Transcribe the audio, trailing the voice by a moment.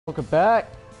Welcome back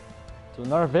to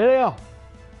another video.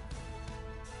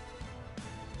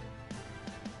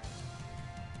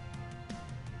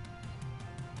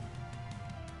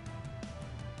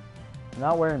 I'm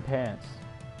not wearing pants.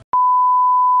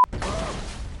 I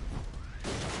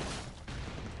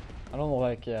don't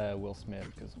like Will Smith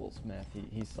because Will Smith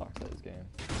he sucks at his game.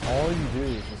 All you do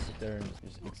is just sit there and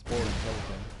just explore and kill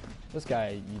him. This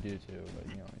guy you do too, but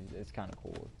you know it's kind of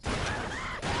cool.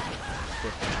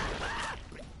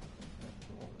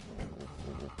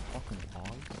 Fucking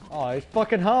dogs. Oh, he's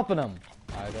fucking humping him.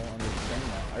 I don't understand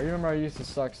that. I remember I used to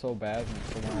suck so bad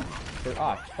and someone.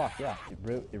 Ah, fuck yeah.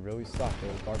 It really sucked.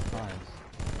 Those dark times.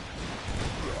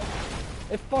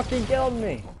 It fucking killed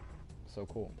me. So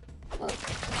cool. Bitch.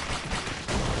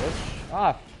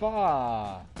 Ah,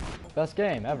 fuck. Best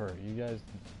game ever. You guys.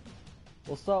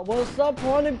 What's up,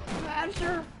 honey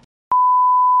badger?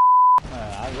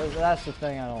 That's the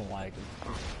thing I don't like.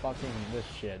 It's fucking this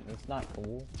shit. It's not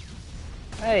cool.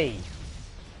 Hey!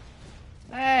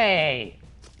 Hey!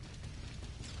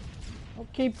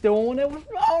 Don't keep doing it. What's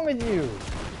wrong with you?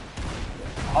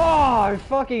 Oh,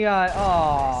 fucking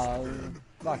oh,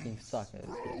 fucking suck at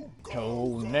this game.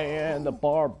 Conan the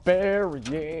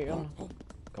Barbarian.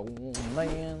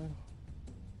 Conan.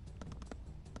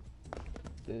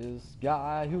 This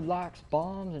guy who likes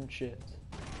bombs and shit.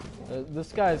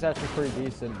 This guy is actually pretty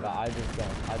decent, but I just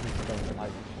don't like him.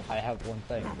 I have one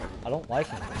thing. I don't like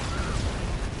him.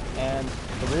 And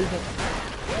the reason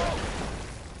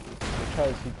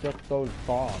because he just throws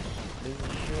bombs.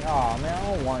 Aw, man,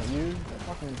 I don't want you. You're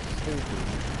fucking stupid.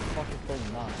 You're fucking so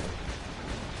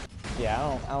nice.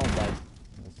 Yeah, I don't like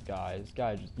this guy. This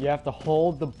guy just, you have to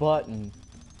hold the button.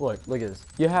 Look at this.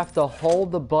 You have to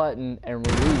hold the button and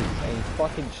release, and he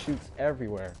fucking shoots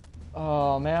everywhere.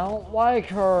 Oh man, I don't like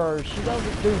her. She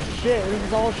doesn't do shit. This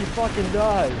is all she fucking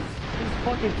does. She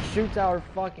fucking shoots out her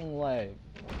fucking leg.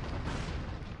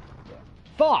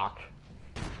 Fuck!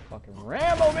 Fucking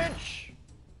Rambo, bitch!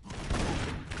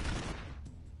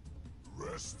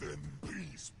 Rest in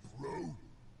peace, bro.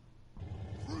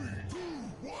 3, 2,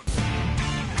 1.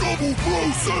 Double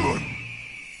Bro 7!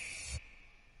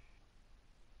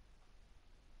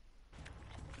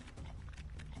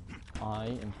 I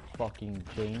am fucking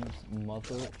James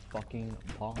motherfucking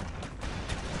Bond.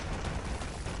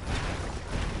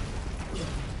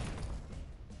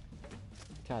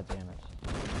 God damn it.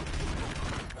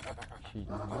 She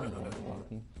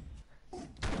fucking.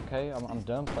 Okay, I'm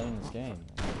done playing this game.